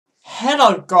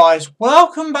Hello guys,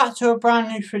 welcome back to a brand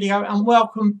new video and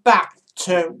welcome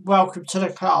to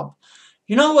the club.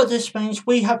 You know what this means?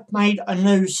 We have made a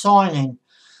new signing.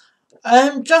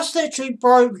 Just literally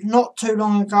broke not too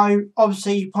long ago.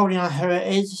 Obviously you probably know who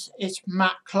it is. It's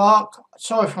Matt Clarke.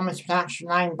 Sorry if I mispronounced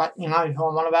your name, but you know who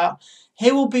I'm on about.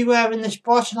 He will be wearing this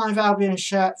Brighton & Hove Albion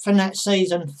shirt for next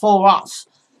season for us.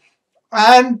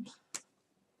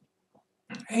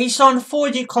 He signed a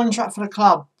 4-year contract for the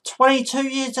club. 22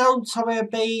 years old, so he'll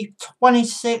be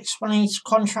 26 when his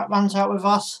contract runs out with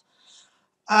us.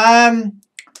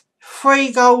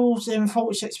 3 goals in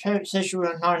 46 appearances. You would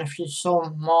have known if you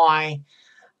saw my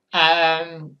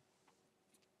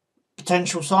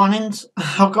potential signings.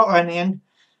 I've got any in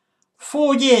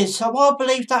 4 years, so I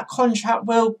believe that contract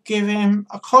will give him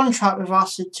a contract with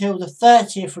us until the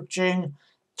 30th of June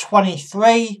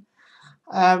 23.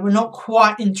 We're not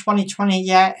quite in 2020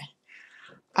 yet.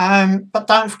 But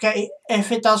don't forget, if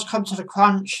it does come to the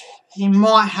crunch, he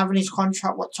might have in his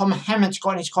contract what Tom Hemmett's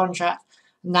got in his contract,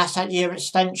 and that's that year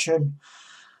extension.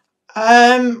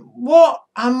 What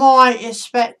am I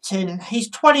expecting? He's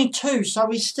 22, so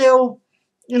he's still,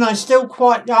 still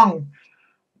quite young.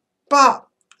 But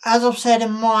as I've said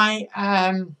in my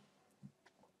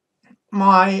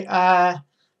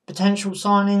potential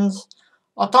signings,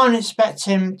 I don't expect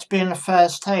him to be in the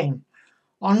first team.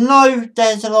 I know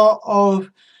there's a lot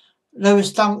of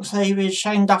Lewis Dunk's leaving,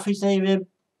 Shane Duffy's leaving,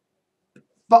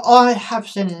 but I have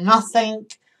seen nothing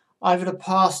over the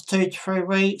past 2 to 3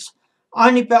 weeks.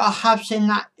 Only bit I have seen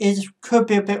that could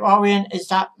be a bit worrying is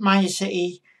that Man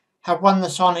City have won the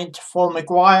signing for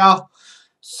Maguire.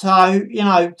 So,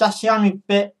 that's the only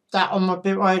bit that I'm a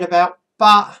bit worried about.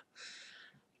 But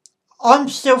I'm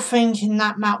still thinking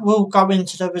that Matt will go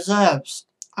into the reserves.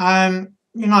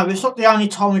 It's not the only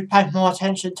time we've paid more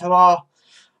attention to our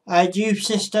youth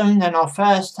system than our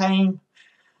first team.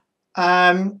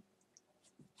 But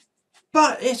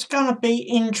it's going to be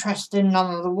interesting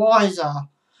none the wiser.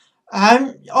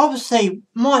 Obviously,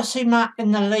 might see Matt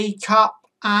in the League Cup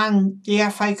and the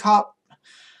FA Cup.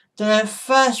 The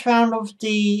first round of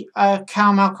the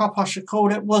Caramel Cup, I should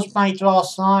call it, was made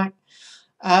last night.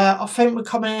 I think we're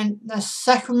coming in the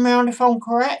second round, if I'm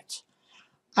correct.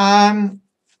 And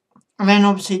then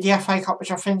obviously the FA Cup, which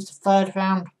I think is the third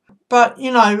round. But,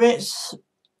 it's,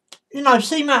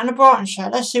 see Matt in the Brighton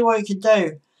shirt. Let's see what he can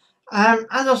do. As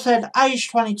I said, age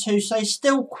 22, so he's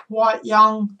still quite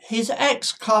young. His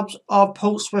ex-clubs are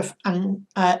Portsmouth and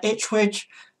Ipswich.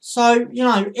 So,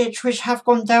 Ipswich have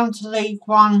gone down to League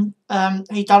One.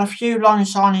 He's done a few loan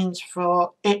signings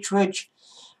for Ipswich.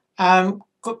 I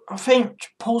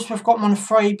think Portsmouth got him on a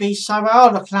freebie, so we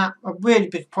are looking at a really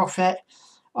big profit.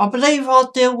 I believe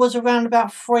our deal was around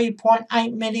about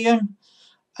 3.8 million.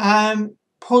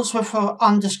 Portsmouth are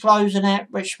undisclosing it,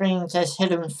 which means there's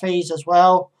hidden fees as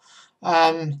well.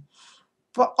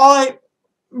 But I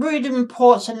reading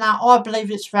reports and that, I believe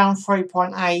it's around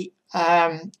 3.8,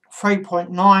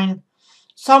 3.9,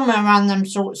 somewhere around them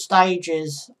sort of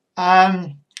stages.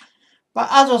 But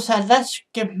as I said, let's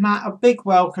give Matt a big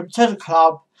welcome to the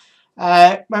club.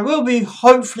 There will be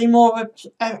hopefully more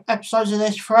episodes of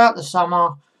this throughout the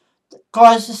summer.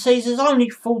 Guys, the season's only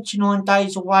 49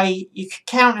 days away. You can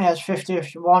count it as 50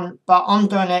 if you want, but I'm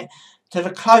doing it to the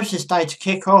closest day to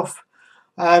kick off,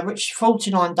 which is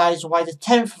 49 days away, the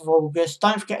 10th of August.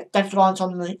 Don't forget, deadline's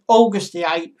on August the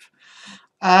 8th.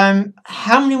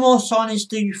 How many more signings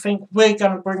do you think we're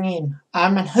going to bring in?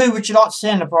 And who would you like to see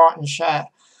in the Brighton shirt?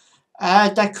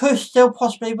 There could still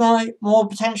possibly be more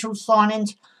potential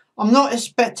signings. I'm not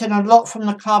expecting a lot from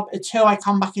the club until I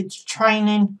come back into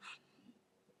training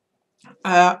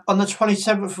on the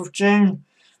 27th of June.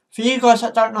 For you guys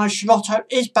that don't know, Charlotto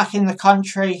is back in the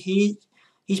country. He's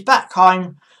back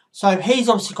home, so he's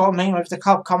obviously got a meeting with the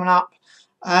club coming up.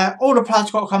 All the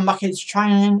players got to come back into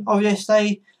training,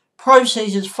 obviously. Pro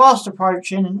season's fast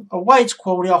approaching. Away to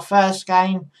Crawley, our first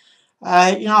game.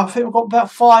 I think we've got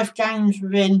about 5 games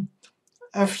within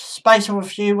a space of a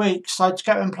few weeks, so to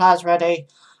get them players ready.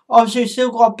 Obviously, we've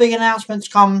still got a big announcement to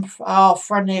come for our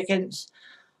friendlies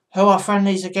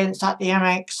against at the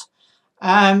MX.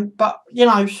 But,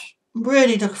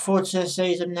 really looking forward to the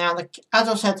season now. As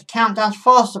I said, the countdown's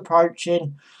fast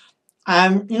approaching.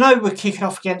 We're kicking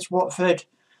off against Watford.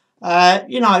 And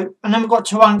then we've got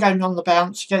 2 1 games on the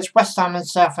bounce against West Ham and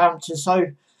Southampton.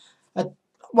 So,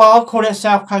 I'll call it a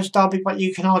South Coast derby, but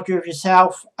you can argue with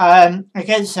yourself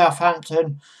against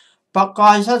Southampton. But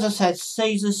guys, as I said,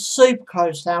 season's super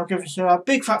close now. Give us a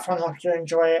big fat thumbs up if you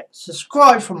enjoy it.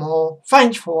 Subscribe for more.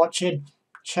 Thanks for watching.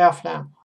 Ciao for now.